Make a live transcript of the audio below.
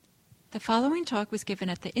The following talk was given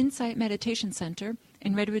at the Insight Meditation Center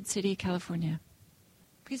in Redwood City, California.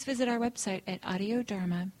 Please visit our website at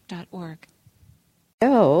audiodharma.org.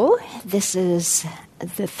 So, this is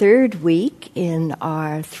the third week in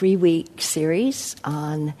our 3-week series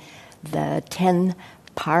on the 10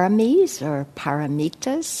 Paramis or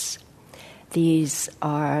Paramitas. These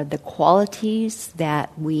are the qualities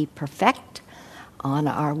that we perfect on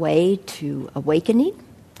our way to awakening,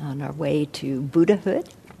 on our way to Buddhahood.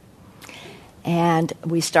 And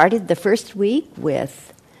we started the first week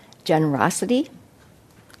with generosity,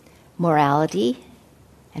 morality,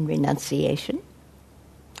 and renunciation.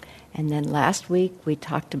 And then last week we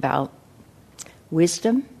talked about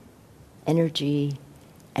wisdom, energy,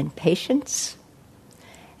 and patience.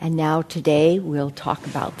 And now today we'll talk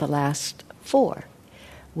about the last 4,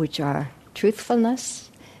 which are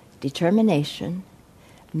truthfulness, determination,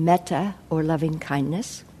 metta or loving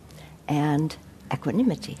kindness, and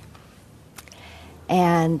equanimity.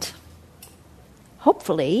 And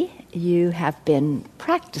hopefully you have been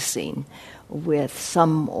practicing with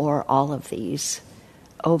some or all of these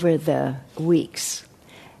over the weeks.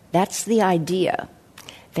 That's the idea,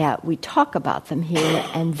 that we talk about them here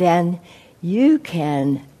and then you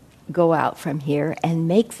can go out from here and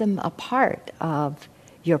make them a part of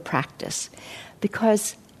your practice,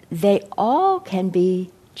 because they all can be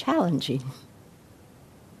challenging.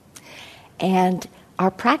 And our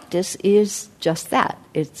practice is just that.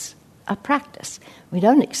 It's a practice. We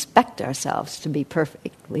don't expect ourselves to be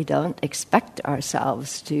perfect. We don't expect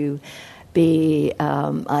ourselves to be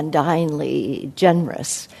undyingly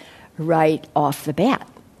generous right off the bat.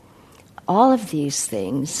 All of these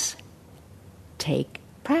things take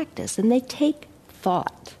practice, and they take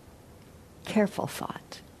thought, careful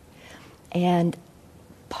thought. And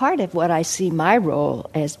part of what I see my role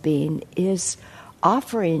as being is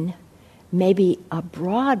offering maybe a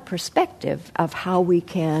broad perspective of how we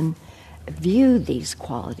can view these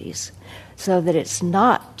qualities, so that it's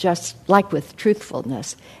not just, like with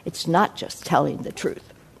truthfulness, it's not just telling the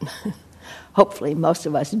truth. Hopefully most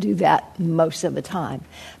of us do that most of the time.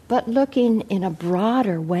 But looking in a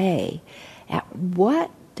broader way at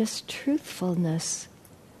what does truthfulness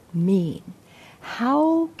mean?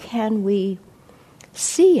 How can we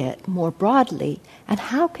see it more broadly, and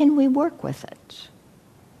how can we work with it?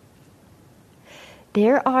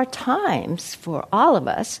 There are times for all of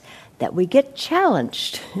us that we get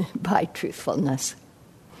challenged by truthfulness.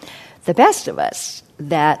 The best of us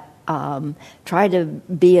that try to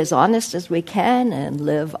be as honest as we can and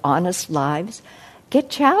live honest lives get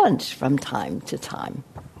challenged from time to time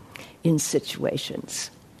in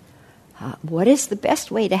situations. What is the best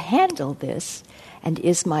way to handle this? And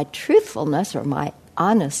is my truthfulness or my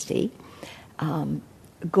honesty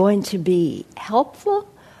going to be helpful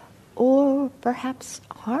or perhaps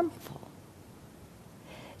harmful?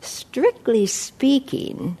 Strictly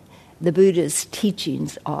speaking, the Buddha's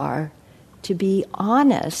teachings are to be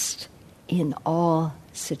honest in all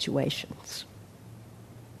situations.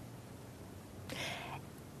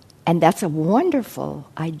 And that's a wonderful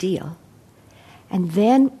ideal. And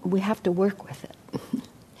then we have to work with it.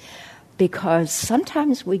 Because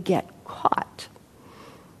sometimes we get caught.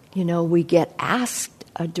 We get asked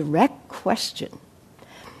a direct question.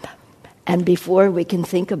 And before we can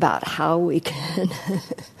think about how we can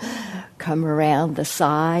come around the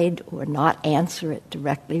side or not answer it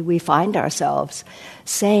directly, we find ourselves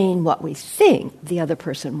saying what we think the other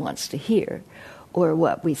person wants to hear, or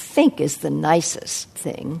what we think is the nicest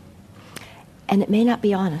thing, and it may not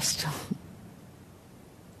be honest.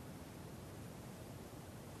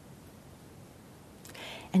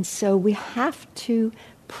 And so we have to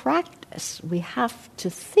practice, we have to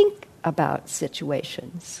think about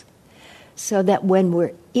situations, so that when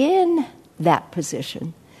we're in that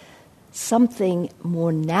position, something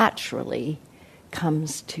more naturally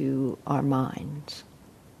comes to our minds.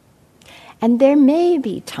 And there may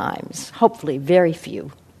be times, hopefully very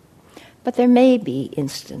few, but there may be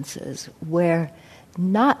instances where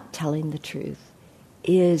not telling the truth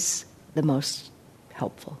is the most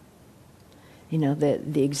helpful.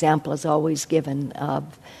 The example is always given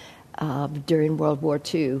of during World War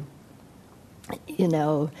II,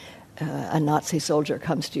 a Nazi soldier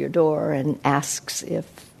comes to your door and asks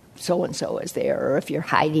if so-and-so is there or if you're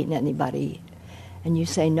hiding anybody. And you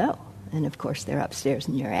say no. And of course they're upstairs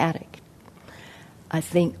in your attic. I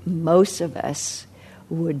think most of us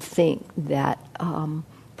would think that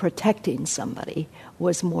protecting somebody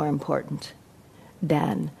was more important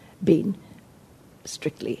than being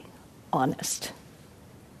strictly honest.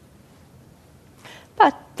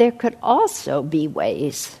 But there could also be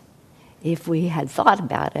ways, if we had thought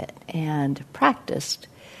about it and practiced,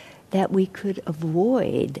 that we could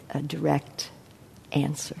avoid a direct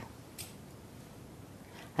answer.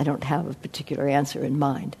 I don't have a particular answer in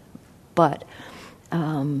mind, but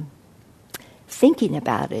thinking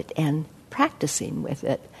about it and practicing with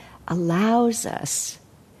it allows us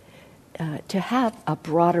to have a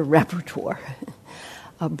broader repertoire,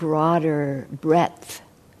 a broader breadth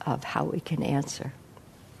of how we can answer.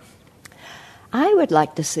 I would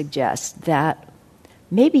like to suggest that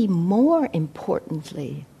maybe more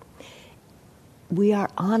importantly, we are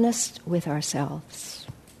honest with ourselves,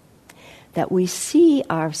 that we see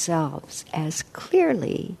ourselves as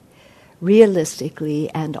clearly, realistically,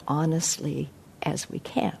 and honestly as we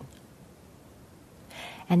can.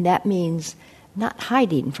 And that means not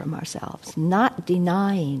hiding from ourselves, not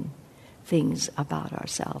denying things about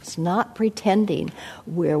ourselves, not pretending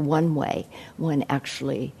we're one way when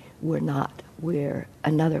actually we're not, we're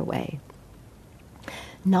another way.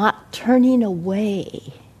 Not turning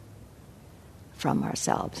away from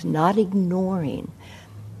ourselves, not ignoring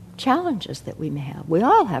challenges that we may have. We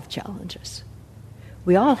all have challenges.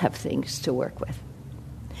 We all have things to work with.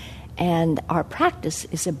 And our practice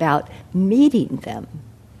is about meeting them,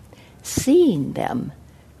 seeing them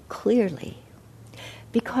clearly.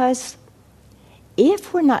 Because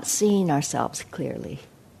if we're not seeing ourselves clearly,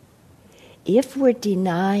 if we're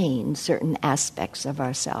denying certain aspects of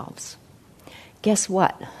ourselves, guess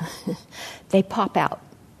what? They pop out.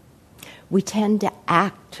 We tend to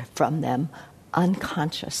act from them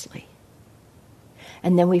unconsciously.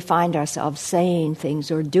 And then we find ourselves saying things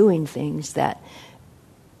or doing things that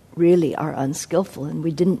really are unskillful and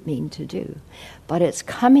we didn't mean to do. But it's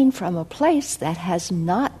coming from a place that has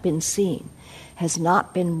not been seen, has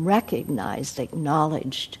not been recognized,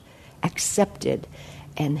 acknowledged, accepted,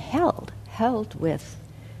 and held with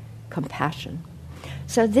compassion.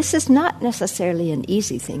 So this is not necessarily an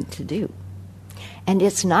easy thing to do. And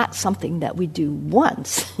it's not something that we do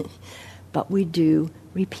once, but we do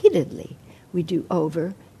repeatedly. We do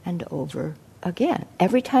over and over again,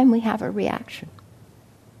 every time we have a reaction.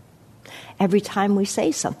 Every time we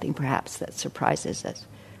say something perhaps that surprises us.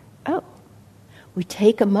 Oh, we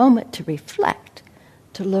take a moment to reflect,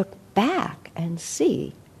 to look back and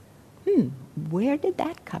see, where did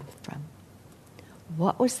that come from?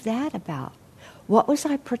 What was that about? What was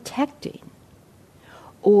I protecting?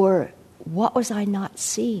 Or what was I not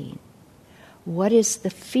seeing? What is the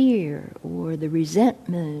fear or the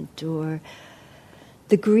resentment or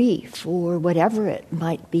the grief or whatever it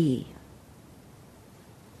might be?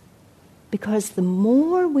 Because the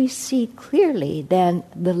more we see clearly, then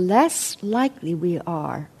the less likely we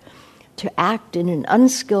are to act in an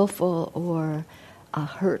unskillful or a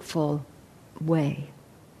hurtful way.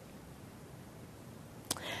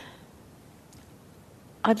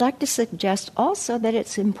 I'd like to suggest also that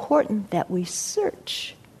it's important that we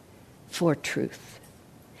search for truth.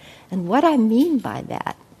 And what I mean by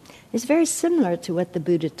that is very similar to what the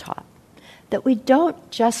Buddha taught, that we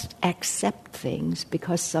don't just accept things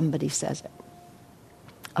because somebody says it.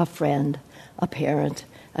 A friend, a parent,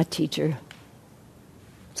 a teacher,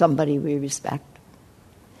 somebody we respect.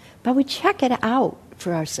 But we check it out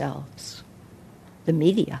for ourselves. The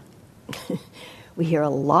media. We hear a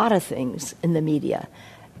lot of things in the media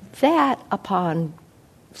that, upon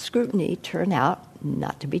scrutiny, turn out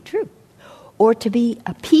not to be true, or to be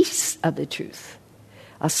a piece of the truth,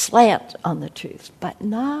 a slant on the truth, but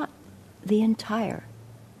not the entire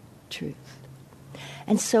truth.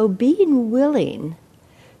 And so being willing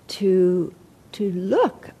to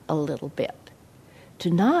look a little bit,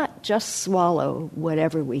 to not just swallow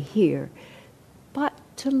whatever we hear, but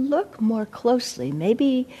to look more closely,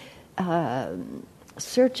 maybe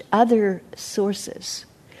search other sources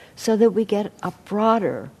so that we get a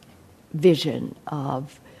broader vision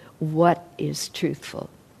of what is truthful.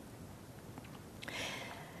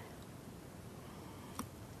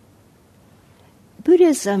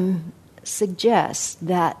 Buddhism suggests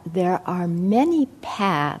that there are many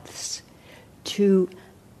paths to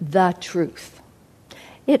the truth.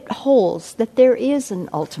 It holds that there is an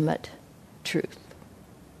ultimate truth.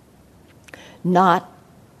 Not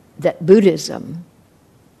that Buddhism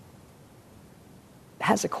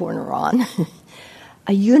has a corner on,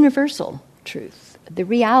 a universal truth, the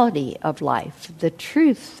reality of life, the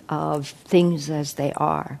truth of things as they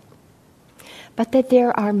are. But that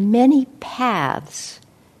there are many paths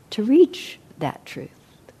to reach that truth.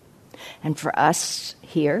 And for us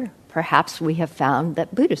here, perhaps we have found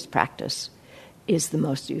that Buddhist practice is the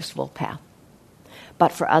most useful path.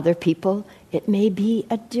 But for other people, it may be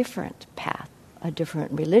a different path, a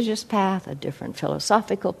different religious path, a different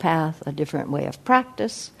philosophical path, a different way of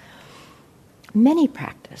practice, many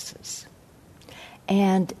practices.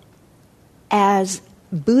 And as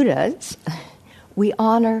Buddhas, we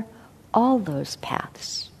honor all those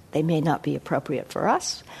paths. They may not be appropriate for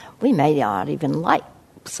us. We may not even like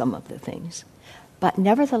some of the things. But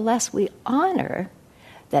nevertheless, we honor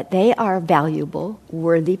that they are valuable,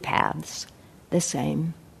 worthy paths, the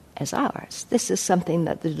same as ours. This is something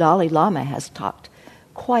that the Dalai Lama has talked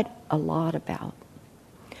quite a lot about.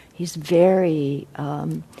 He's very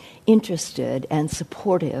interested and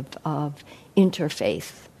supportive of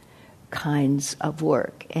interfaith kinds of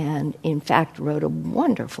work, and in fact wrote a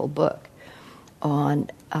wonderful book on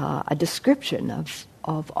a description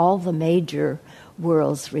of all the major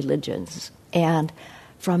world's religions, and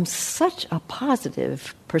from such a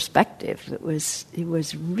positive perspective. It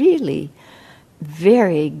was really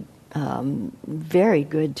very very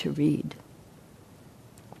good to read.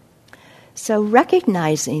 So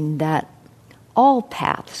recognizing that all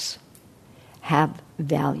paths have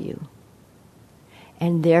value,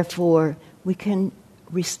 and therefore we can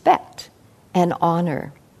respect and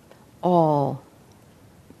honor all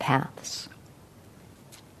paths.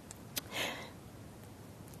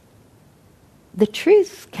 The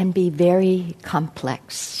truth can be very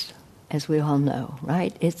complex, as we all know,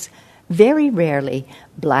 right? It's very rarely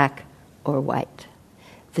black or white.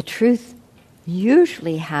 The truth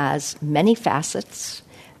usually has many facets,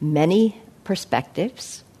 many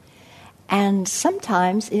perspectives, and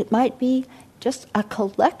sometimes it might be just a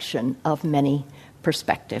collection of many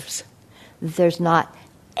perspectives. There's not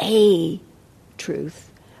a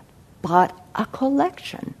truth, but a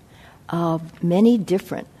collection of many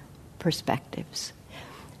different perspectives.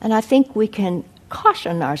 And I think we can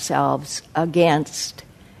caution ourselves against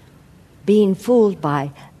being fooled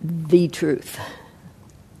by the truth.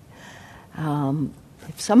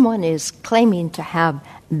 If someone is claiming to have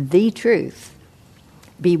the truth,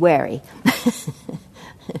 be wary.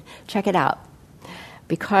 Check it out.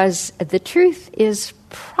 Because the truth is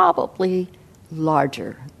probably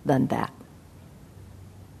larger than that.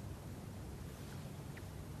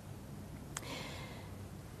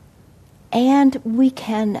 And we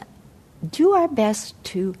can do our best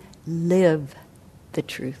to live the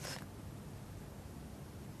truth.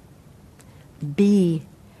 Be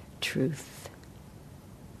truth.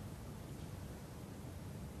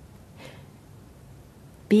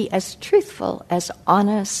 Be as truthful, as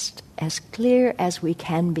honest, as clear as we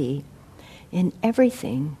can be in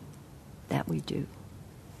everything that we do.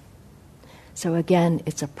 So again,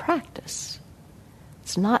 it's a practice.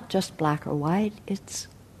 It's not just black or white, it's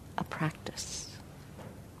a practice.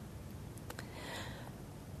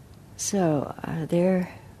 So, are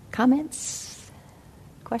there comments,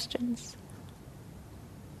 questions?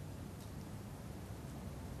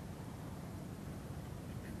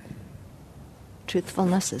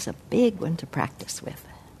 Truthfulness is a big one to practice with.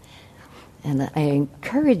 And I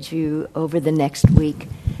encourage you over the next week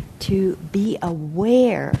to be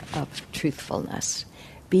aware of truthfulness.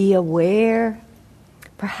 Be aware,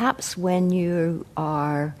 perhaps when you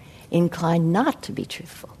are inclined not to be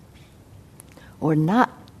truthful, or not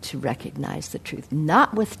to recognize the truth,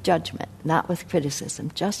 not with judgment, not with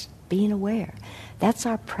criticism, just being aware. That's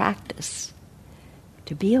our practice,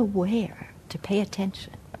 to be aware, to pay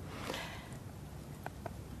attention.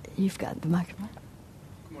 You've got the microphone.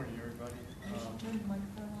 Good morning, everybody. Turn the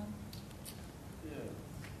microphone on. Yeah.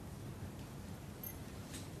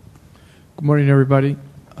 Good morning, everybody.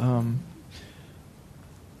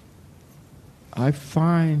 I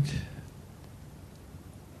find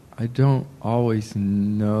I don't always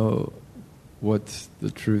know what's the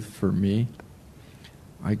truth for me.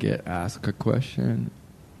 I get asked a question,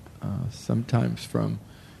 sometimes from,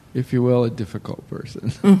 if you will, a difficult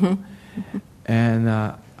person. Mm-hmm. And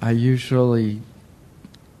I usually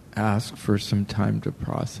ask for some time to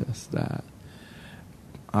process that.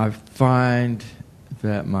 I find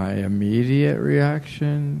that my immediate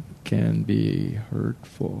reaction can be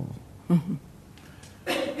hurtful. Mm-hmm.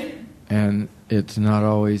 And it's not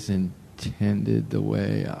always intended the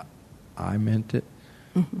way I meant it.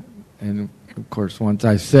 Mm-hmm. And of course, once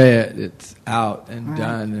I say it, it's out and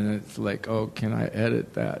done, and it's like, oh, can I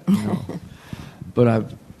edit that? You know?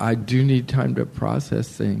 But I do need time to process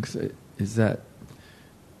things.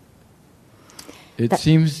 It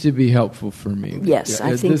seems to be helpful for me. Yes,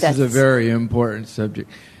 I think this is a very important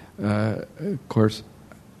subject. Of course,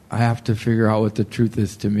 I have to figure out what the truth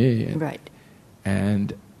is to me. Right.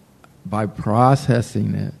 And by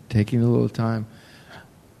processing it, taking a little time,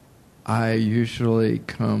 I usually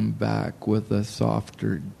come back with a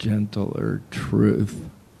softer, gentler truth.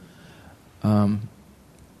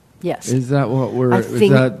 Yes. Is that what we're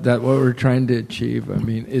that what we're trying to achieve? I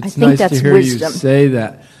mean, it's think nice to that's hear wisdom. you say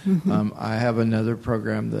that. Mm-hmm. I have another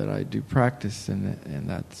program that I do practice in,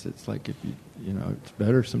 and it's like if you know, it's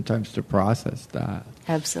better sometimes to process that.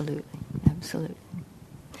 Absolutely.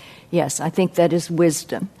 Yes, I think that is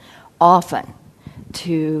wisdom. Often,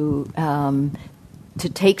 to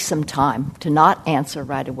take some time, to not answer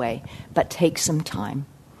right away, but take some time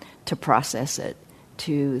to process it,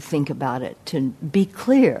 to think about it, to be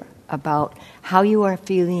clear about how you are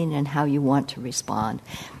feeling and how you want to respond.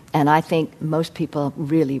 And I think most people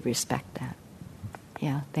really respect that.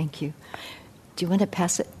 Yeah, thank you. Do you want to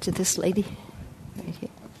pass it to this lady right here?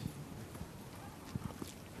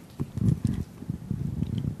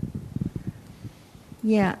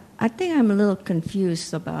 Yeah, I think I'm a little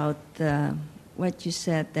confused about what you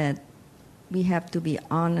said, that we have to be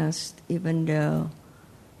honest even though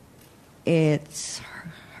it's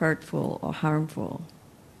hurtful or harmful.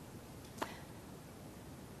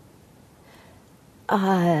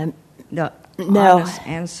 The honest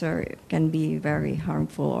answer can be very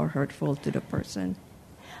harmful or hurtful to the person.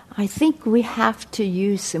 I think we have to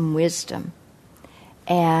use some wisdom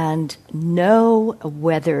and know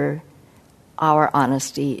whether our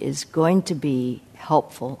honesty is going to be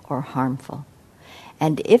helpful or harmful.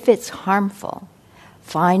 And if it's harmful,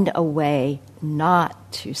 find a way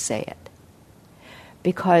not to say it.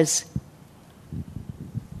 Because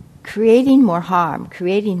creating more harm,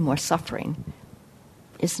 creating more suffering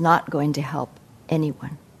is not going to help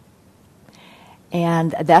anyone.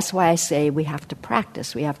 And that's why I say we have to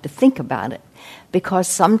practice, we have to think about it. Because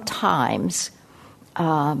sometimes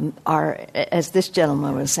as this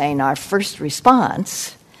gentleman was saying, our first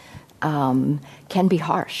response can be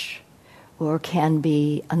harsh or can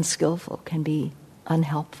be unskillful, can be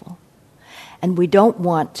unhelpful. And we don't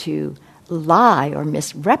want to lie or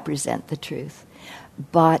misrepresent the truth.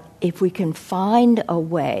 But if we can find a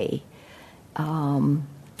way,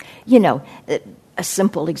 a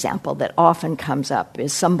simple example that often comes up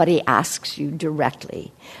is somebody asks you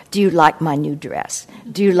directly, do you like my new dress?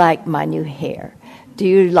 Do you like my new hair? Do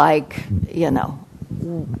you like,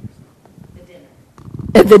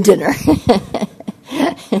 the dinner?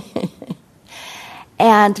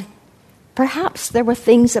 And perhaps there were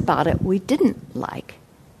things about it we didn't like,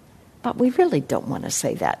 but we really don't want to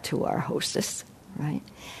say that to our hostess, right?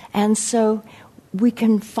 And so we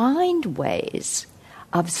can find ways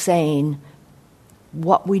of saying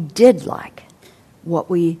what we did like, what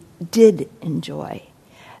we did enjoy.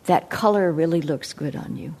 That color really looks good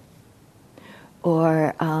on you.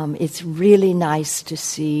 Or it's really nice to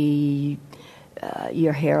see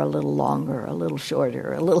your hair a little longer, a little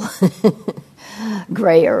shorter, a little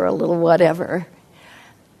grayer, a little whatever.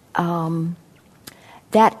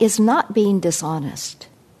 That is not being dishonest,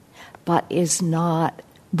 but is not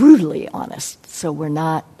brutally honest. So we're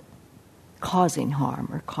not causing harm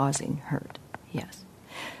or causing hurt. Yes.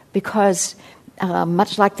 Because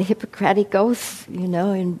much like the Hippocratic Oath,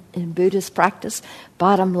 in Buddhist practice,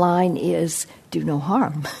 bottom line is do no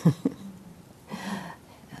harm.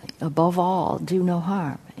 Above all, do no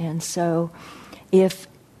harm. And so if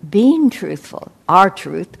being truthful, our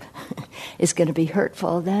truth, is going to be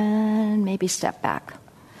hurtful, then maybe step back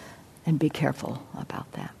and be careful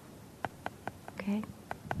about that. Okay?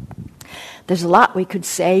 There's a lot we could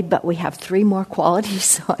say, but we have 3 more qualities,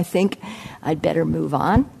 so I think I'd better move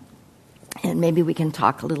on. And maybe we can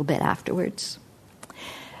talk a little bit afterwards.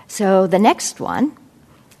 So the next one,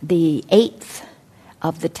 the 8th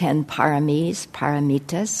of the 10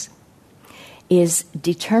 paramitas, is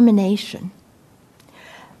determination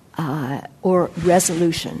or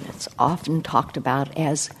resolution. It's often talked about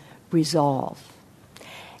as resolve.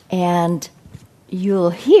 And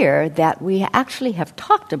you'll hear that we actually have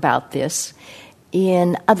talked about this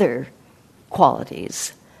in other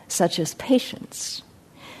qualities, such as patience.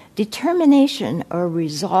 Determination or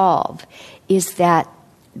resolve is that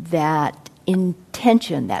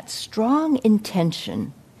intention, that strong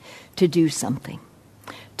intention to do something,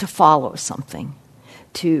 to follow something,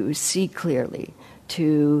 to see clearly,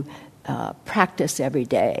 to practice every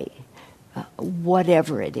day,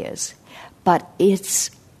 whatever it is. But it's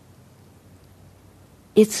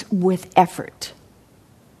with effort.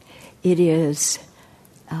 It is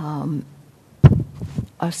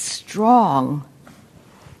a strong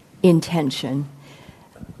intention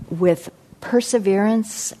with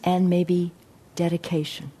perseverance and maybe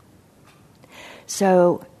dedication.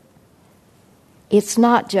 So it's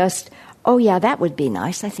not just, oh yeah, that would be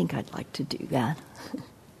nice, I think I'd like to do that.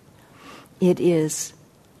 It is,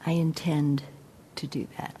 I intend to do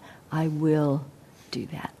that. I will do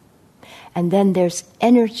that. And then there's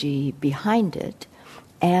energy behind it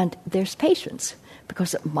And there's patience,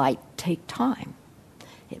 because it might take time.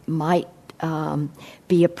 It might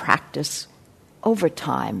be a practice over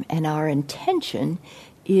time, and our intention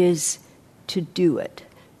is to do it,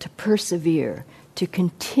 to persevere, to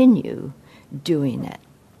continue doing it.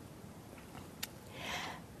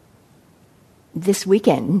 This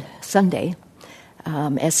weekend, Sunday,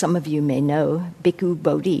 as some of you may know, Bhikkhu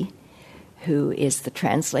Bodhi, who is the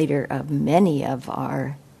translator of many of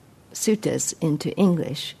our suttas into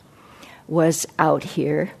English, was out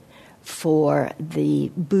here for the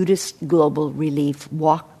Buddhist Global Relief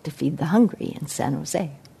Walk to Feed the Hungry in San Jose.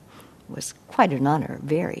 It was quite an honor,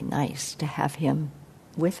 very nice to have him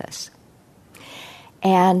with us.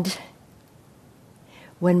 And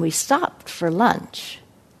when we stopped for lunch,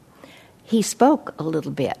 he spoke a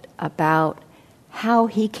little bit about how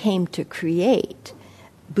he came to create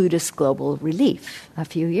Buddhist Global Relief a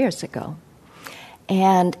few years ago.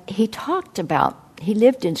 And he talked about, he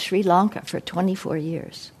lived in Sri Lanka for 24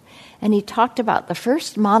 years, and he talked about the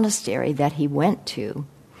first monastery that he went to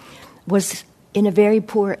was in a very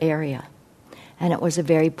poor area, and it was a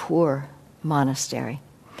very poor monastery.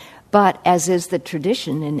 But as is the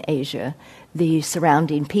tradition in Asia, the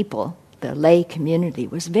surrounding people, the lay community,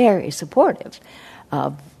 was very supportive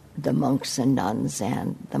of the monks and nuns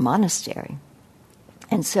and the monastery.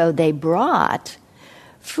 And so they brought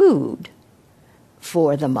food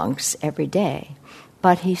for the monks every day.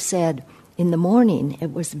 But he said in the morning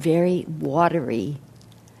it was very watery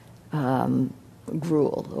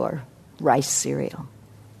gruel or rice cereal.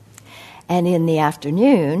 And in the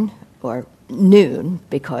afternoon, or noon,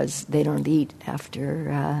 because they don't eat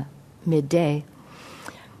after midday,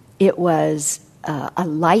 it was a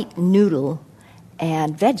light noodle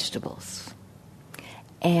and vegetables.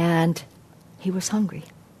 And he was hungry.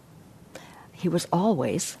 He was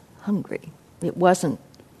always hungry. It wasn't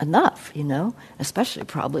enough, especially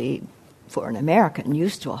probably for an American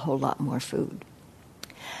used to a whole lot more food.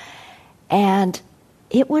 And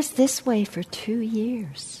it was this way for 2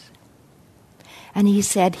 years. And he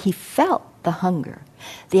said he felt the hunger.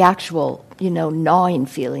 The actual, gnawing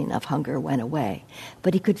feeling of hunger went away.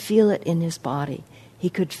 But he could feel it in his body. He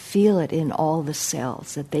could feel it in all the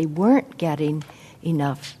cells, that they weren't getting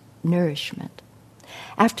enough nourishment.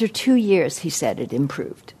 After 2 years, he said, it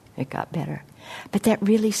improved. It got better. But that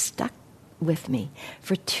really stuck with me.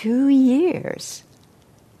 For 2 years,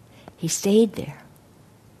 he stayed there,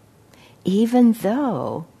 even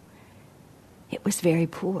though it was very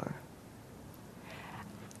poor.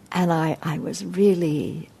 And I was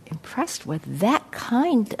really impressed with that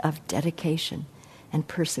kind of dedication and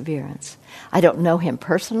perseverance. I don't know him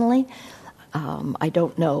personally. I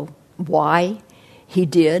don't know why he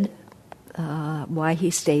did, why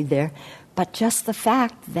he stayed there. But just the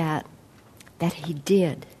fact that he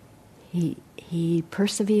did, he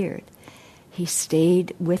persevered. He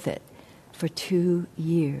stayed with it for 2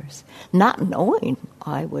 years, not knowing,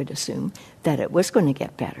 I would assume, that it was going to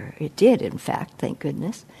get better. It did, in fact, thank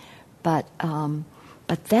goodness. But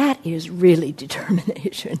that is really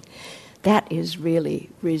determination. That is really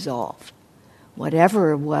resolve.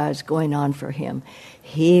 Whatever was going on for him,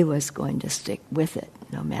 he was going to stick with it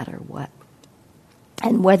no matter what.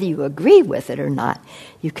 And whether you agree with it or not,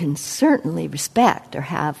 you can certainly respect or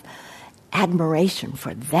have admiration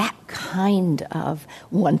for that kind of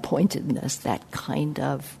one-pointedness, that kind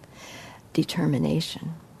of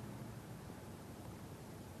determination.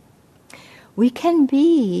 We can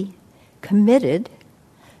be committed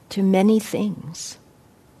to many things.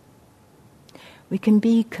 We can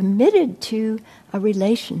be committed to a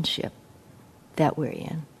relationship that we're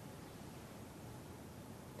in.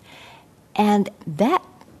 And that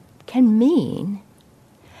can mean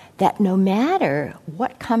that no matter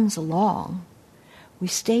what comes along, we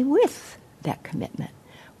stay with that commitment.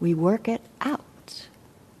 We work it out.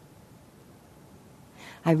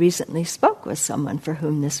 I recently spoke with someone for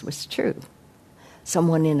whom this was true.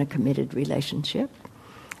 Someone in a committed relationship,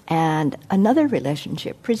 and another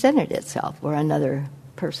relationship presented itself, or another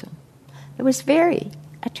person. It was very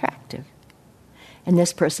attractive. And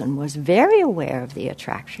this person was very aware of the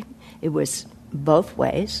attraction. It was both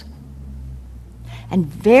ways. And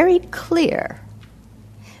very clear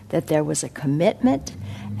that there was a commitment,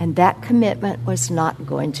 and that commitment was not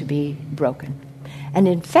going to be broken. And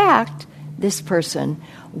in fact, this person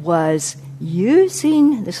was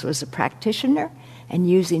using, this was a practitioner, and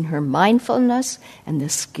using her mindfulness and the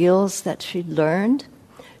skills that she learned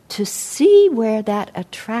to see where that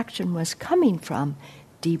attraction was coming from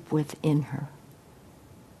deep within her.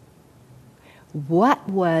 What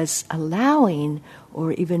was allowing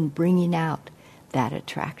or even bringing out that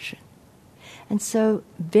attraction? And so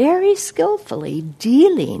very skillfully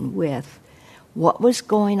dealing with what was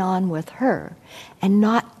going on with her and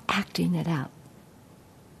not acting it out.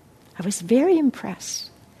 I was very impressed.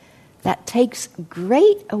 That takes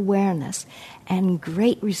great awareness and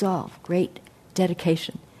great resolve, great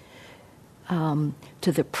dedication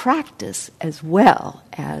to the practice as well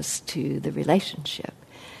as to the relationship,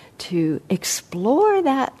 to explore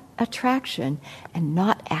that attraction and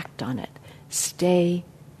not act on it. Stay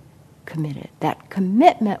committed. That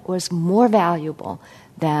commitment was more valuable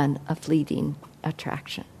than a fleeting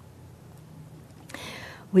attraction.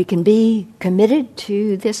 We can be committed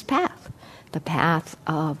to this path, the path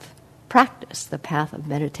of practice, the path of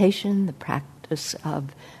meditation, the practice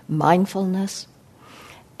of mindfulness.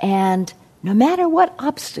 And no matter what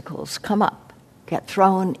obstacles come up, get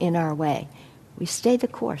thrown in our way, we stay the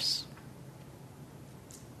course.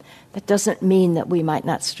 That doesn't mean that we might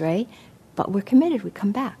not stray, but we're committed, we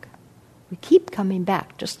come back. We keep coming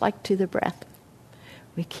back, just like to the breath.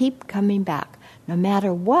 We keep coming back, no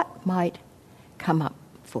matter what might come up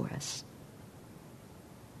for us.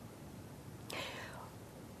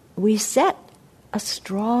 We set a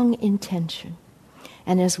strong intention.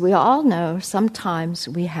 And as we all know, sometimes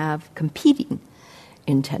we have competing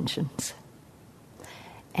intentions.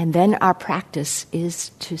 And then our practice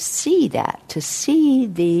is to see that, to see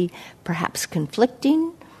the perhaps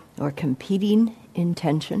conflicting or competing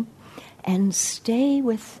intention, and stay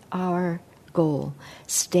with our goal,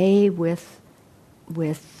 stay with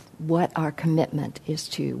what our commitment is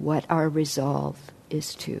to, what our resolve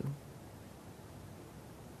is to.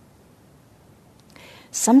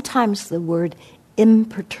 Sometimes the word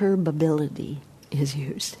imperturbability is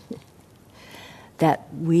used. That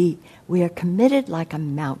we are committed like a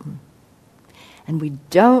mountain, and we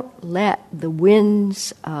don't let the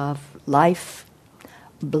winds of life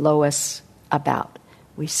blow us about.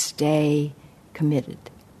 We stay committed.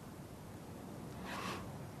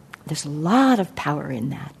 There's a lot of power in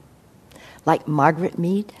that. Like Margaret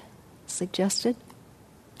Mead suggested,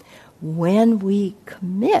 when we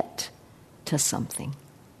commit to something,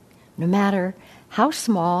 no matter how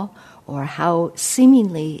small or how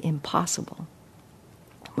seemingly impossible,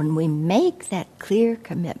 when we make that clear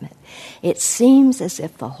commitment, it seems as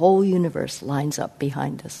if the whole universe lines up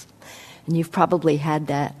behind us. And you've probably had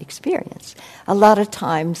that experience. A lot of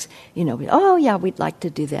times, we'd like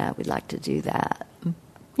to do that, we'd like to do that.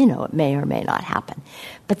 It may or may not happen.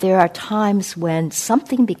 But there are times when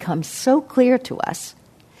something becomes so clear to us,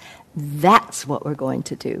 that's what we're going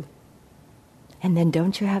to do. And then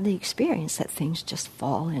don't you have the experience that things just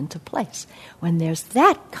fall into place? When there's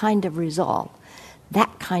that kind of resolve,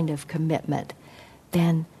 that kind of commitment,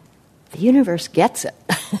 then the universe gets it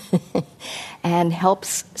and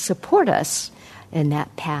helps support us in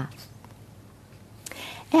that path.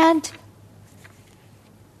 And,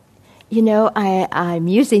 I'm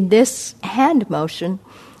using this hand motion.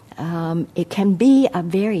 It can be a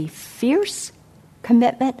very fierce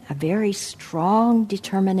commitment, a very strong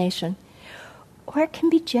determination, or it can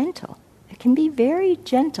be gentle. It can be very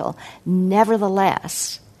gentle,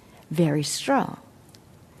 nevertheless, very strong.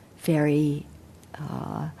 There's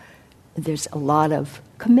a lot of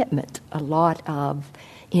commitment, a lot of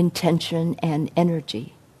intention and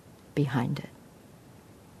energy behind it.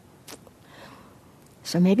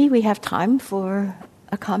 So maybe we have time for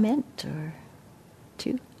a comment or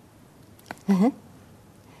two. Uh-huh.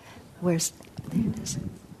 There it is.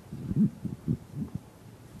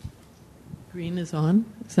 Green is on.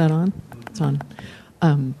 Is that on? It's on.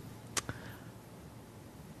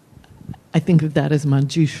 I think of that as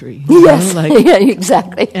Manjushri. Yes, yeah,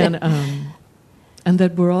 exactly. And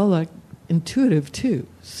that we're all like intuitive too.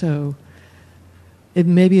 So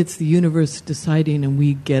maybe it's the universe deciding and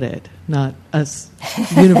we get it, not us.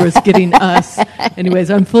 The universe getting us. Anyways,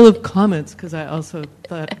 I'm full of comments because I also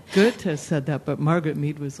thought Goethe said that, but Margaret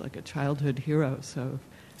Mead was like a childhood hero. So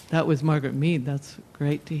if that was Margaret Mead, that's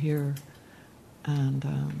great to hear. And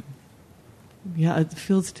it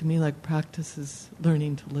feels to me like practice is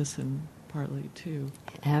learning to listen partly too.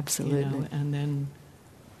 Absolutely. And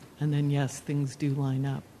then yes, things do line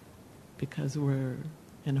up because we're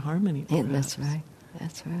in harmony. That's right.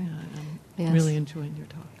 That's right. Yeah, I'm really enjoying your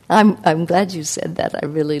talk. I'm glad you said that. I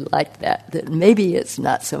really like that. That maybe it's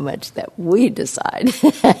not so much that we decide.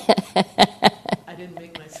 I didn't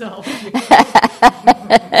make myself.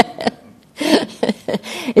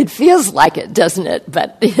 It feels like it, doesn't it?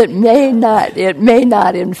 But it may not. It may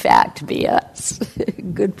not, in fact, be us.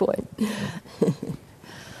 Good point.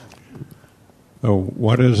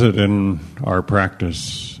 What is it in our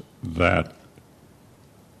practice that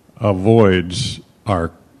avoids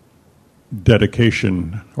our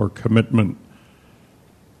dedication or commitment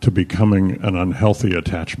to becoming an unhealthy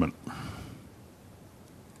attachment.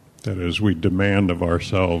 That is, we demand of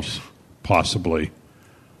ourselves possibly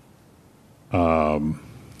something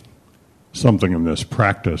in this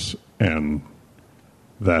practice, and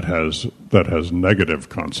that has negative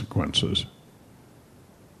consequences.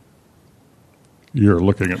 You're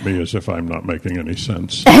looking at me as if I'm not making any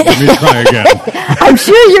sense. Let me try again. I'm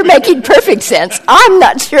sure you're making perfect sense. I'm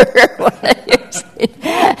not sure what you're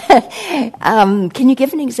saying. Can you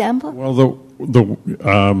give an example? Well,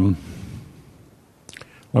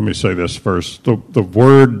 let me say this first. The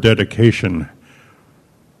word dedication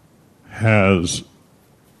has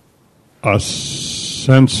a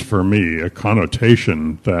sense for me, a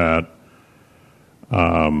connotation that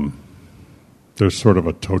there's sort of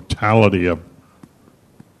a totality of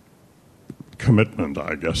commitment,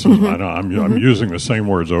 I guess. Mm-hmm. I'm using the same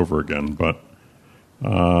words over again, but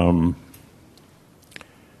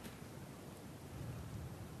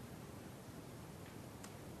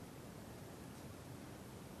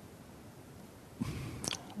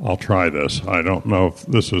I'll try this. I don't know if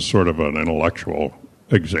this is sort of an intellectual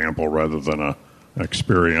example rather than an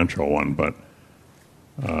experiential one, but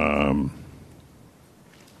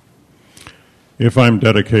if I'm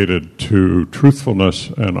dedicated to truthfulness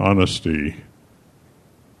and honesty,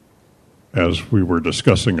 as we were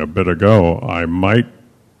discussing a bit ago, I might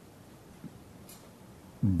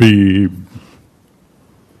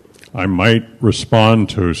respond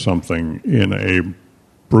to something in a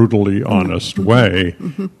brutally honest way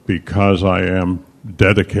because I am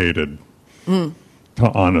dedicated to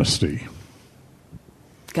honesty.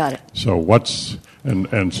 Got it. So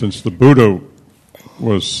and since the Buddha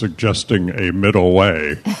was suggesting a middle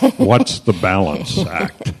way, what's the balance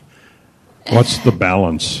act? What's the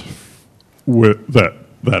balance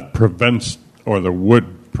that prevents or that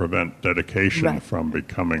would prevent dedication from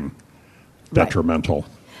becoming detrimental?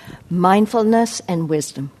 Mindfulness and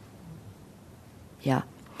wisdom. Yeah.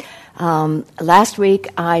 Last week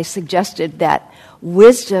I suggested that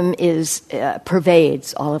wisdom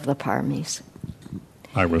pervades all of the paramis.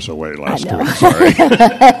 I was away last week, sorry.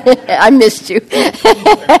 I missed you.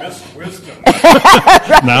 I missed wisdom.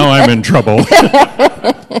 Now I'm in trouble.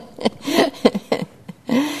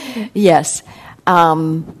 Yes.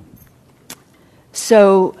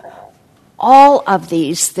 So all of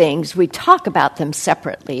these things, we talk about them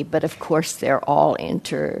separately, but of course they're all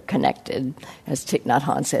interconnected, as Thich Nhat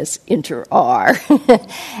Hanh says, inter-are.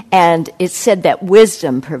 And it's said that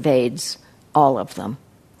wisdom pervades all of them.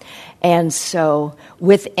 And so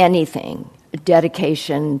with anything,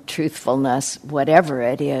 dedication, truthfulness, whatever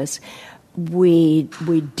it is, we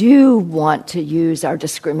do want to use our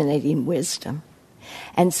discriminating wisdom.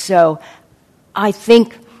 And so I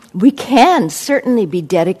think we can certainly be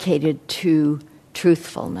dedicated to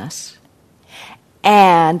truthfulness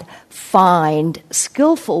and find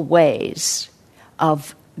skillful ways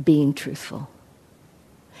of being truthful.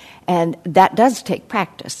 And that does take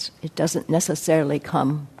practice. It doesn't necessarily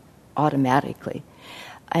come automatically.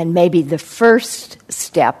 And maybe the first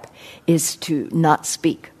step is to not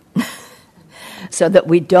speak so that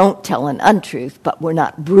we don't tell an untruth, but we're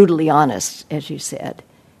not brutally honest, as you said,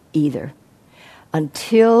 either.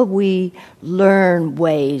 Until we learn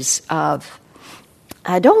ways of,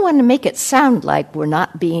 I don't want to make it sound like we're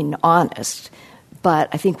not being honest, but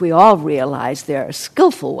I think we all realize there are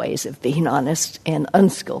skillful ways of being honest and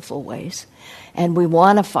unskillful ways. And we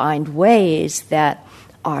want to find ways that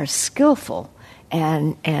are skillful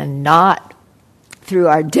and not, through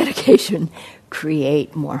our dedication,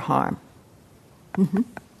 create more harm. Mm-hmm.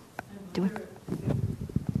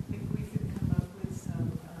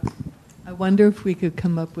 I wonder if we could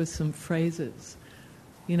come up with some phrases,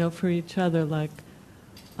 for each other, like,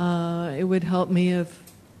 it would help me if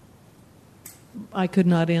I could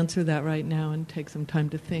not answer that right now and take some time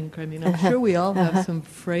to think. I mean, I'm sure we all have some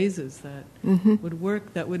phrases that would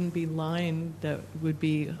work, that wouldn't be lying, that would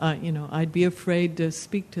be, I'd be afraid to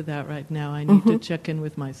speak to that right now. I need to check in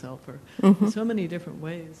with myself, or so many different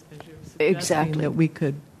ways, as you're suggesting, that we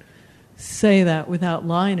could say that without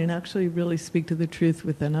lying and actually really speak to the truth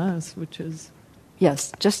within us, which is...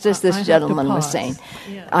 Yes, just as this gentleman was saying.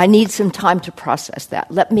 Yeah. I need some time to process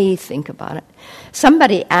that. Let me think about it.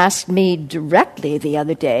 Somebody asked me directly the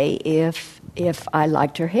other day if I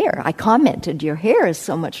liked her hair. I commented, "Your hair is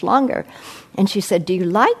so much longer." And she said, "Do you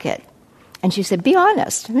like it?" And she said, "Be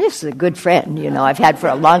honest." And this is a good friend, I've had for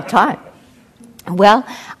a long time. Well,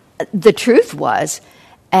 the truth was,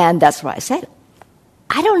 and that's what I said,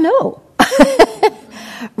 I don't know.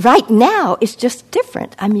 Right now, it's just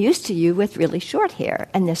different. I'm used to you with really short hair,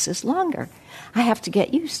 and this is longer. I have to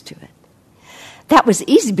get used to it. that was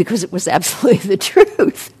easy because it was absolutely the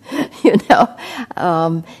truth.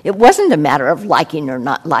 It wasn't a matter of liking or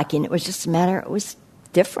not liking. It was just a matter, it was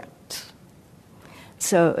different.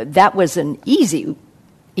 So that was an easy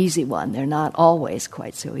one. They're not always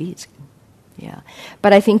quite so easy. Yeah.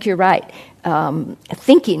 But I think you're right.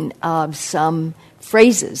 Thinking of some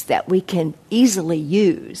phrases that we can easily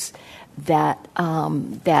use that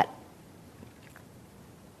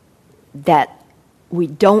we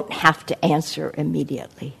don't have to answer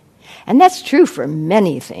immediately. And that's true for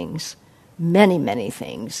many things, many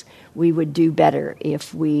things. We would do better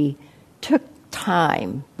if we took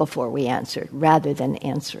time before we answered rather than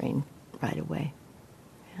answering right away.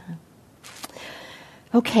 Yeah.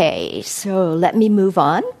 Okay, so let me move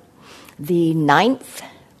on. The 9th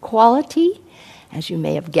quality, as you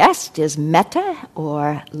may have guessed, is metta,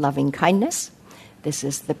 or loving kindness. This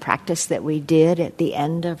is the practice that we did at the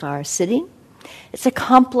end of our sitting. It's a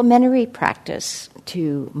complementary practice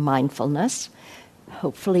to mindfulness.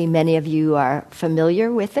 Hopefully many of you are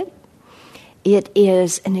familiar with it. It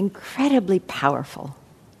is an incredibly powerful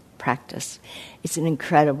practice. It's an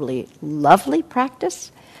incredibly lovely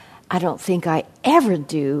practice. I don't think I ever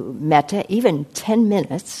do metta, even 10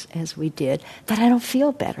 minutes, as we did, that I don't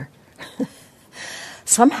feel better.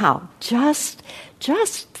 Somehow, just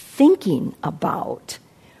thinking about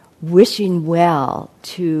wishing well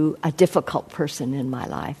to a difficult person in my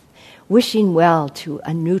life, wishing well to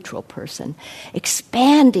a neutral person,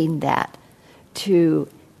 expanding that to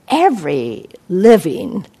every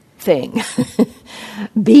living thing,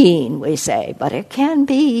 being, we say, but it can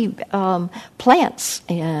be plants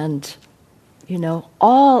and,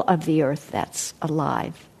 all of the earth that's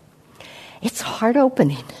alive. It's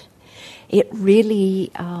heart-opening. It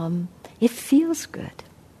really, it feels good.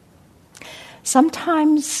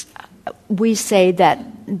 Sometimes we say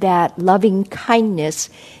that loving kindness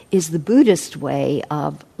is the Buddhist way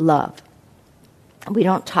of love. We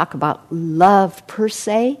don't talk about love per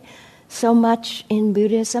se so much in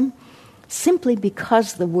Buddhism, simply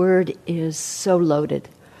because the word is so loaded.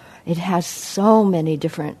 It has so many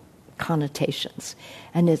different connotations,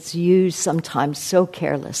 and it's used sometimes so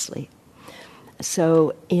carelessly.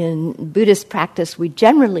 So in Buddhist practice, we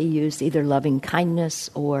generally use either loving kindness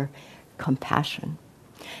or compassion.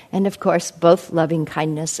 And of course, both loving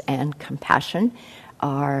kindness and compassion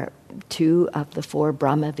are 2 of the 4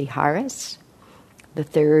 Brahma Viharas. The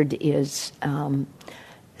 3rd is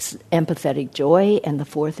empathetic joy, and the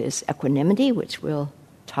 4th is equanimity, which we'll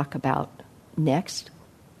talk about next.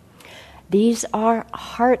 These are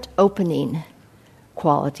heart-opening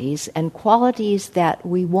qualities, and qualities that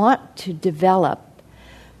we want to develop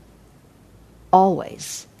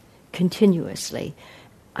always, continuously.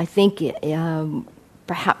 I think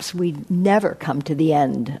perhaps we never come to the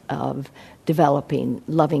end of developing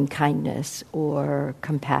loving kindness or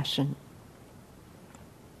compassion.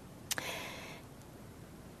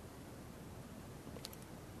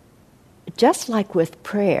 Just like with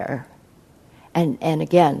prayer, and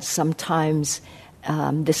again, sometimes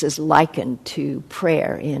this is likened to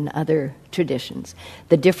prayer in other traditions.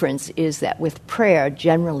 The difference is that with prayer,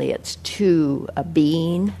 generally it's to a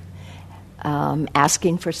being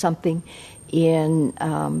asking for something. In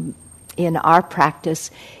our practice,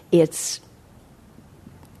 it's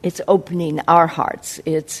opening our hearts.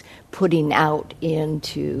 It's putting out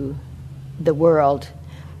into the world,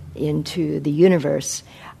 into the universe,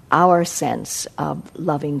 our sense of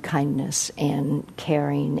loving kindness and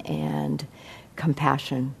caring and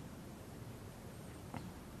compassion.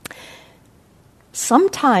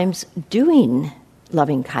 Sometimes doing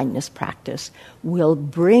loving kindness practice will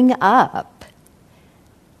bring up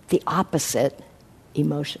the opposite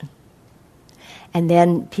emotion. And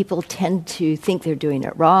then people tend to think they're doing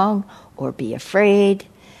it wrong or be afraid,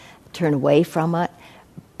 turn away from it.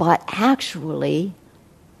 But actually,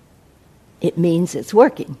 it means it's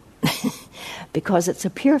working because it's a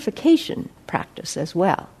purification practice as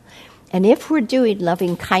well. And if we're doing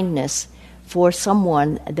loving kindness for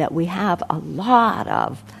someone that we have a lot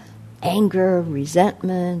of anger,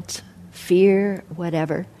 resentment, fear,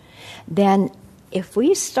 whatever, then if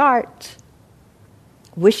we start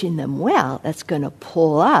wishing them well, that's going to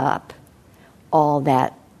pull up all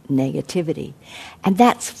that negativity. And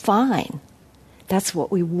that's fine. That's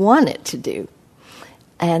what we want it to do.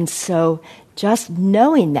 And so just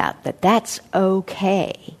knowing that that's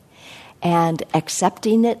okay, and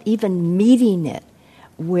accepting it, even meeting it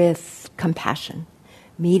with compassion,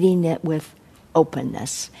 meeting it with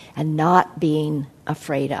openness, and not being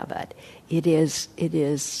afraid of it. It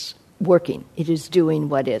is working. It is doing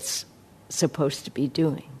what it's supposed to be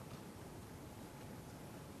doing.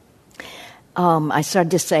 I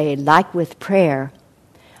started to say, like with prayer,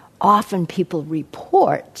 often people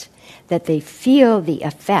report that they feel the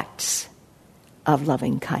effects of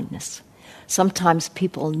loving kindness. Sometimes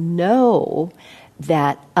people know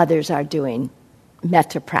that others are doing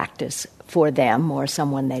metta practice for them or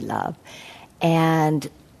someone they love, and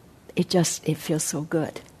it feels so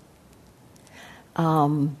good.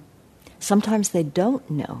 Sometimes they don't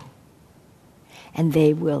know, and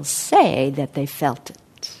they will say that they felt it.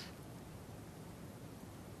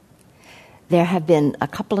 There have been a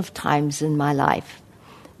couple of times in my life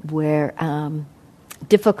where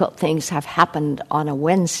difficult things have happened on a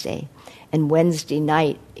Wednesday, and Wednesday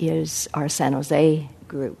night is our San Jose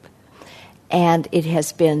group. And it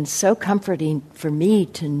has been so comforting for me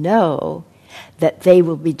to know that they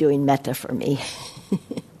will be doing metta for me.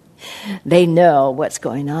 They know what's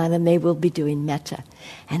going on, and they will be doing metta.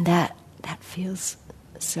 And that feels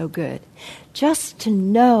so good. Just to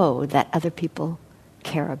know that other people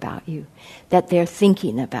care about you, that they're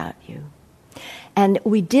thinking about you. And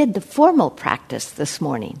we did the formal practice this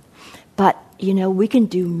morning, but, we can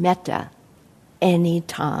do metta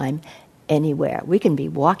anytime, anywhere. We can be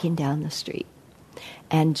walking down the street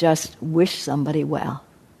and just wish somebody well.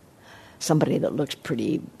 Somebody that looks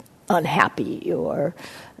pretty unhappy or,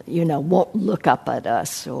 won't look up at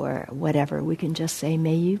us or whatever. We can just say,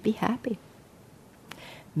 may you be happy.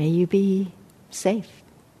 May you be safe.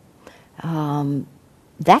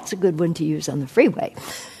 That's a good one to use on the freeway.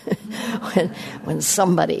 when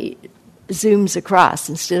somebody zooms across,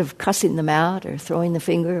 instead of cussing them out or throwing the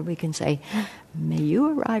finger, we can say, may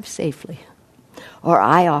you arrive safely. Or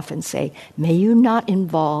I often say, may you not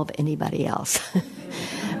involve anybody else.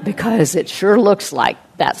 Because it sure looks like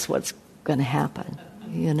that's what's going to happen,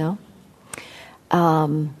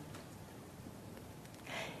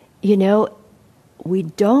 we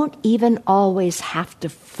don't even always have to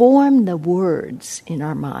form the words in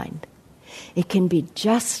our mind. It can be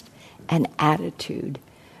just an attitude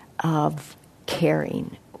of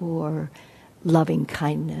caring or loving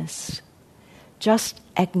kindness, just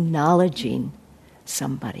acknowledging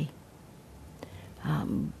somebody.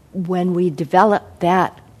 When we develop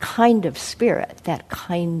that kind of spirit, that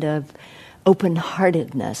kind of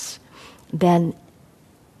open-heartedness, then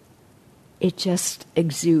it just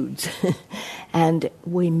exudes. And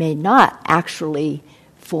we may not actually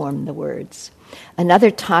form the words. Another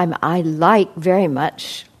time I like very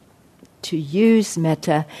much to use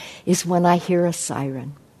metta is when I hear a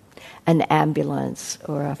siren, an ambulance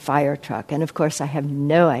or a fire truck. And of course I have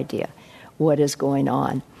no idea what is going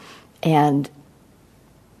on. And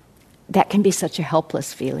that can be such a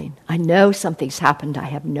helpless feeling. I know something's happened. I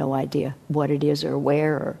have no idea what it is or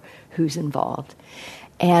where or who's involved.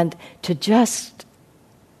 And to just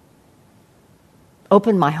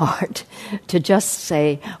open my heart, to just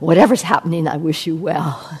say, whatever's happening, I wish you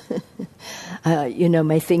well.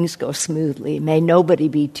 May things go smoothly. May nobody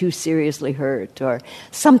be too seriously hurt or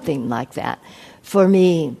something like that. For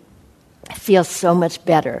me, it feels so much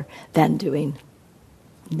better than doing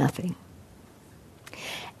nothing.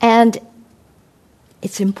 And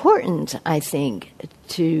it's important, I think,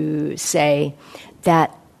 to say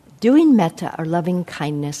that doing metta or loving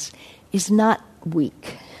kindness is not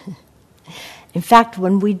weak. In fact,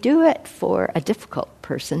 when we do it for a difficult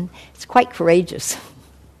person, it's quite courageous.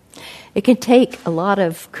 It can take a lot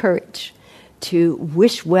of courage to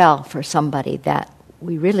wish well for somebody that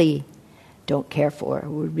we really don't care for,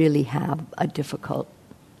 we really have a difficult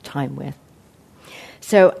time with.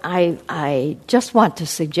 So I just want to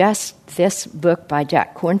suggest this book by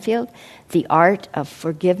Jack Kornfield, The Art of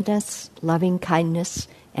Forgiveness, Loving Kindness,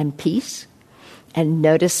 and Peace. And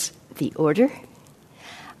notice the order.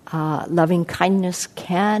 Loving kindness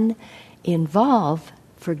can involve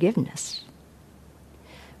forgiveness.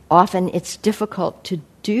 Often it's difficult to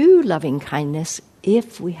do loving kindness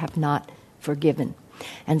if we have not forgiven.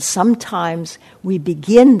 And sometimes we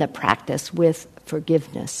begin the practice with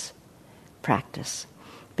forgiveness practice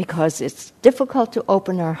because it's difficult to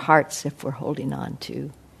open our hearts if we're holding on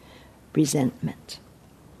to resentment.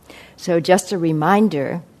 So just a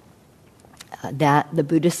reminder that the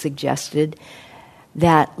Buddha suggested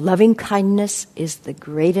that loving kindness is the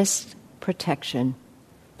greatest protection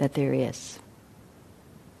that there is.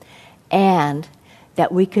 And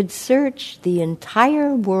that we could search the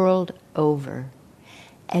entire world over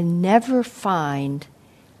and never find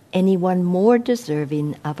anyone more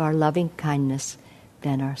deserving of our loving kindness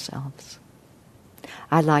than ourselves.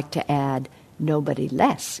 I like to add, nobody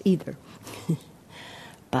less either.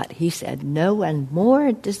 But he said, no one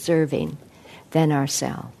more deserving than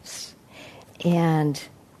ourselves. And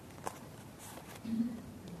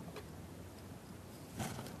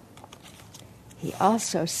he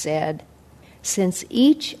also said, since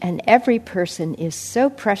each and every person is so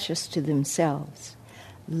precious to themselves,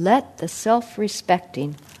 let the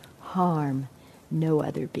self-respecting harm no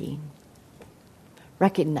other being.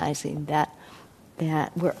 Recognizing that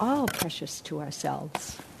we're all precious to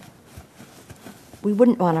ourselves. We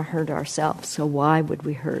wouldn't want to hurt ourselves, so why would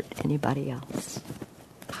we hurt anybody else?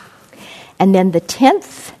 And then the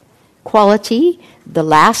 10th quality, the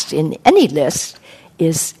last in any list,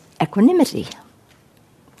 is equanimity.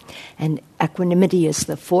 And equanimity is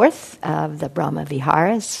the 4th of the Brahma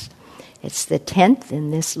Viharas. It's the 10th in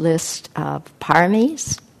this list of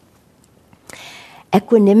Paramitas.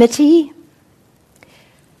 Equanimity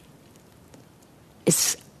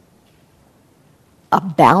is a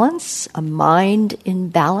balance, a mind in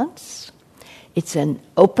balance. It's an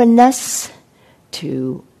openness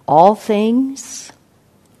to all things.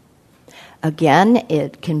 Again,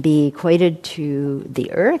 it can be equated to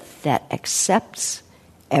the earth that accepts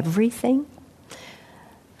everything.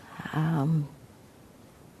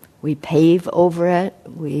 We pave over it,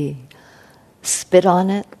 we spit on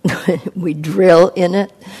it, we drill in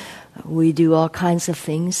it, we do all kinds of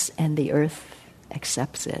things, and the earth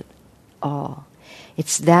accepts it all.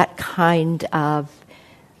 It's that kind of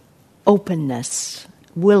openness,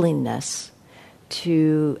 willingness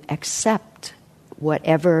to accept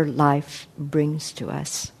whatever life brings to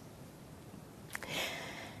us.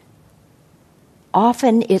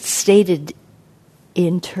 Often it's stated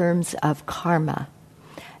in terms of karma.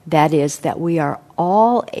 That is, that we are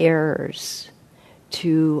all heirs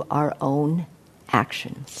to our own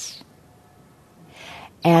actions.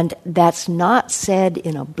 And that's not said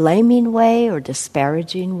in a blaming way or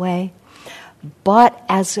disparaging way, but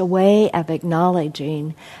as a way of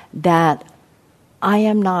acknowledging that I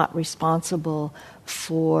am not responsible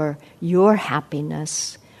for your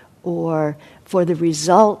happiness or for the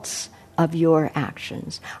results of your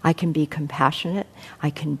actions. I can be compassionate, I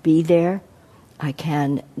can be there, I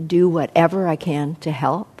can do whatever I can to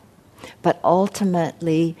help, but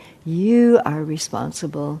ultimately you are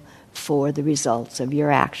responsible for the results of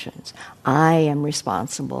your actions. I am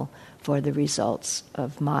responsible for the results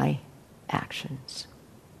of my actions.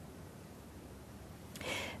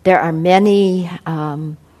 There are many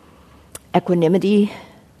equanimity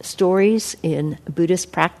stories in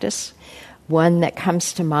Buddhist practice. One that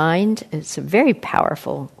comes to mind, it's a very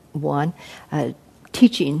powerful one, a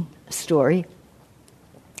teaching story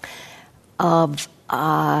of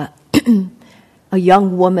a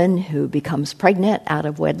young woman who becomes pregnant out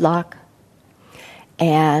of wedlock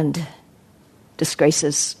and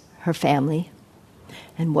disgraces her family.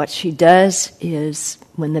 And what she does is,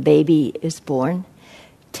 when the baby is born,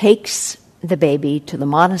 takes the baby to the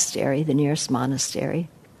monastery, the nearest monastery,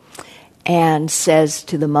 and says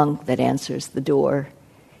to the monk that answers the door,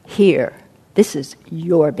 "Here, this is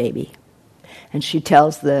your baby." And she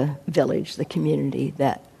tells the village, the community,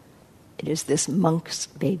 that it is this monk's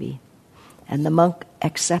baby. And the monk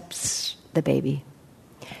accepts the baby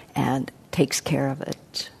and takes care of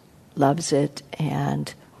it, loves it,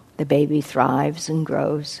 and the baby thrives and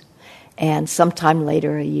grows. And sometime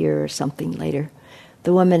later, a year or something later,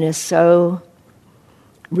 the woman is so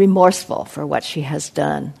remorseful for what she has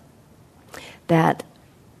done that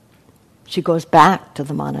she goes back to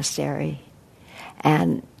the monastery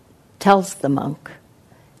and tells the monk,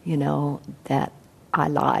 that I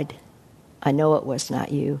lied. I know it was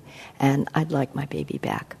not you, and I'd like my baby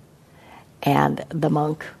back. And the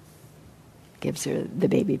monk gives her the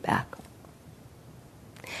baby back.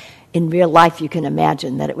 In real life, you can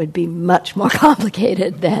imagine that it would be much more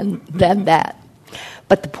complicated than that.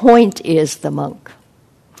 But the point is the monk,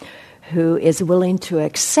 who is willing to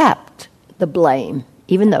accept the blame,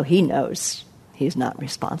 even though he knows he's not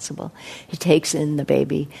responsible. He takes in the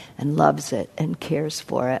baby and loves it and cares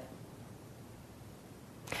for it.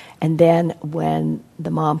 And then when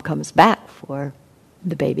the mom comes back for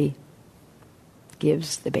the baby,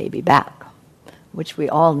 gives the baby back, which we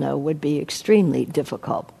all know would be extremely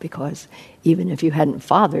difficult, because even if you hadn't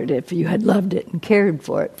fathered it, if you had loved it and cared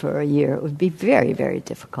for it for a year, it would be very, very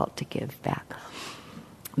difficult to give back.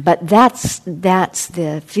 But that's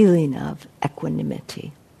the feeling of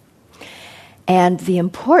equanimity. And the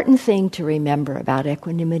important thing to remember about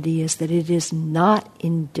equanimity is that it is not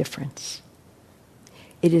indifference.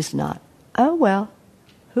 It is not, oh well,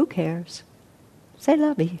 who cares? Say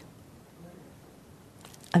lovey.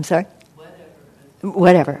 I'm sorry?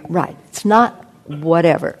 Whatever, right. It's not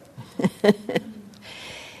whatever.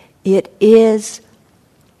 It is,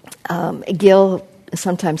 Gil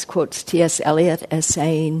sometimes quotes T.S. Eliot as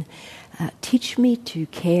saying, teach me to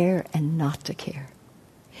care and not to care.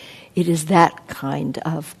 It is that kind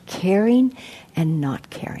of caring and not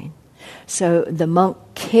caring. So the monk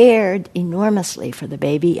cared enormously for the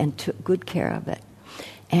baby and took good care of it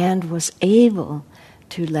and was able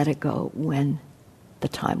to let it go when the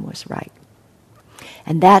time was right.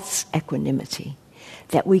 And that's equanimity,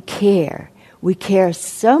 that we care. We care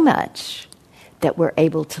so much that we're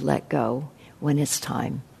able to let go when it's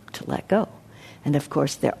time to let go. And of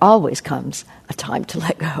course, there always comes a time to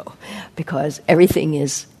let go because everything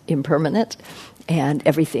is impermanent and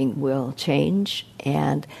everything will change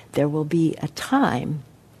and there will be a time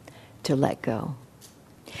to let go.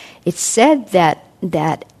 It's said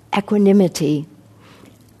that equanimity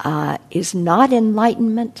is not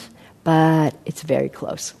enlightenment, but it's very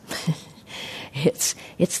close.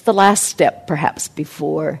 It's the last step, perhaps,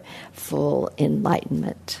 before full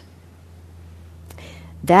enlightenment.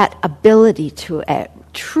 That ability to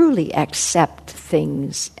truly accept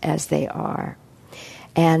things as they are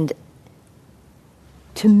and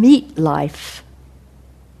to meet life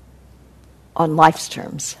on life's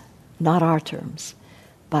terms, not our terms,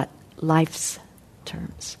 but life's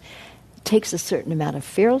terms. It takes a certain amount of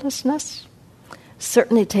fearlessness,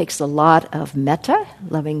 certainly takes a lot of metta,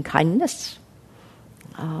 loving kindness,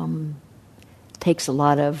 takes a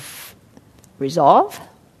lot of resolve.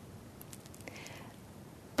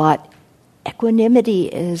 But equanimity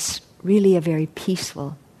is really a very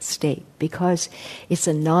peaceful state because it's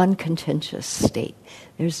a non-contentious state.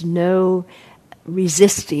 There's no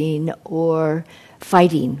resisting or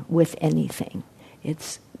fighting with anything.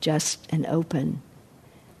 It's just an open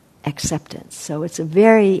acceptance. So it's a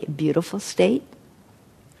very beautiful state,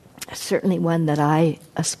 certainly one that I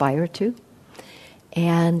aspire to.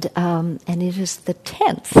 And it is the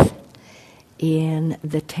 10th in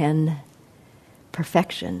the 10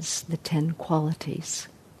 perfections, the 10 qualities.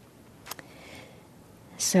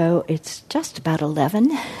 So it's just about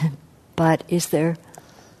 11, but is there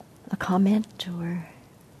a comment or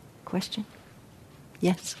question?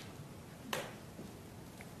 Yes.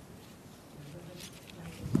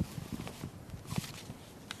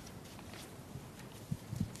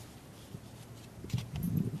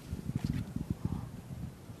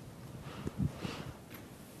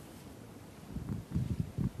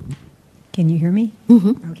 Can you hear me?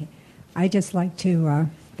 Mm-hmm. Okay. I'd just like to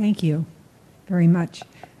thank you very much.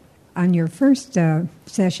 On your first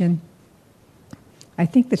session, I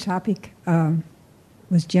think the topic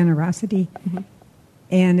was generosity. Mm-hmm.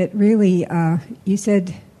 And it really, you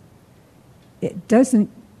said it doesn't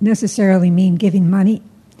necessarily mean giving money.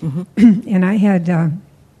 Mm-hmm. And I had,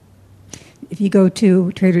 if you go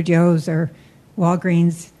to Trader Joe's or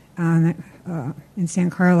Walgreens in San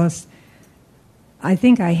Carlos, I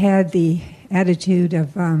think I had the attitude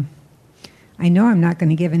of, I know I'm not going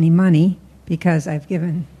to give any money because I've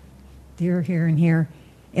given here, here, and here,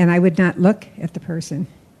 and I would not look at the person.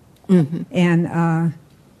 Mm-hmm.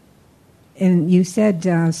 And you said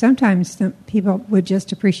sometimes some people would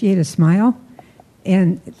just appreciate a smile,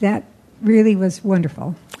 and that really was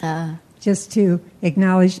wonderful. Just to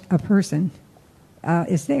acknowledge a person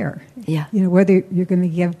is there. Yeah. You know, whether you're going to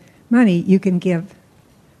give money, you can give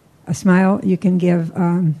a smile, you can give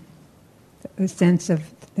a sense of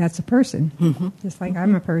that's a person, mm-hmm. just like mm-hmm.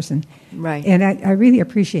 I'm a person. Right. And I really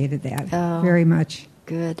appreciated that very much.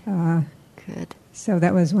 Good. Good. So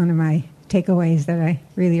that was one of my takeaways that I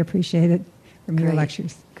really appreciated from your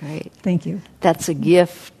lectures. Great. Thank you. That's a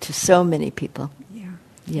gift to so many people. Yeah.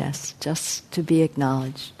 Yes, just to be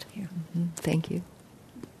acknowledged. Yeah. Mm-hmm. Thank you.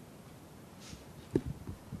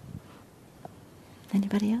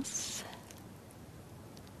 Anybody else?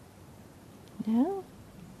 No?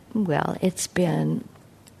 Well, it's been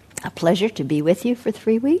a pleasure to be with you for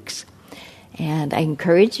 3 weeks. And I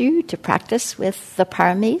encourage you to practice with the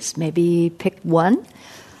Paramitas. Maybe pick one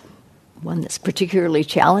that's particularly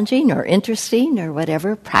challenging or interesting or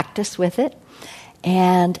whatever. Practice with it.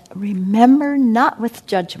 And remember, not with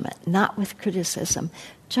judgment, not with criticism,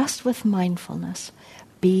 just with mindfulness.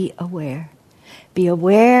 Be aware. Be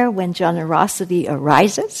aware when generosity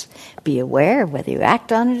arises. Be aware of whether you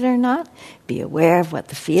act on it or not. Be aware of what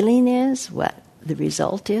the feeling is, what the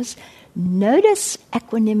result is. Notice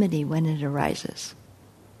equanimity when it arises.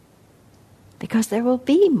 Because there will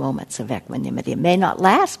be moments of equanimity. It may not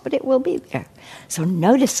last, but it will be there. So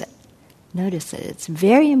notice it. Notice it. It's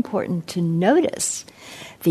very important to notice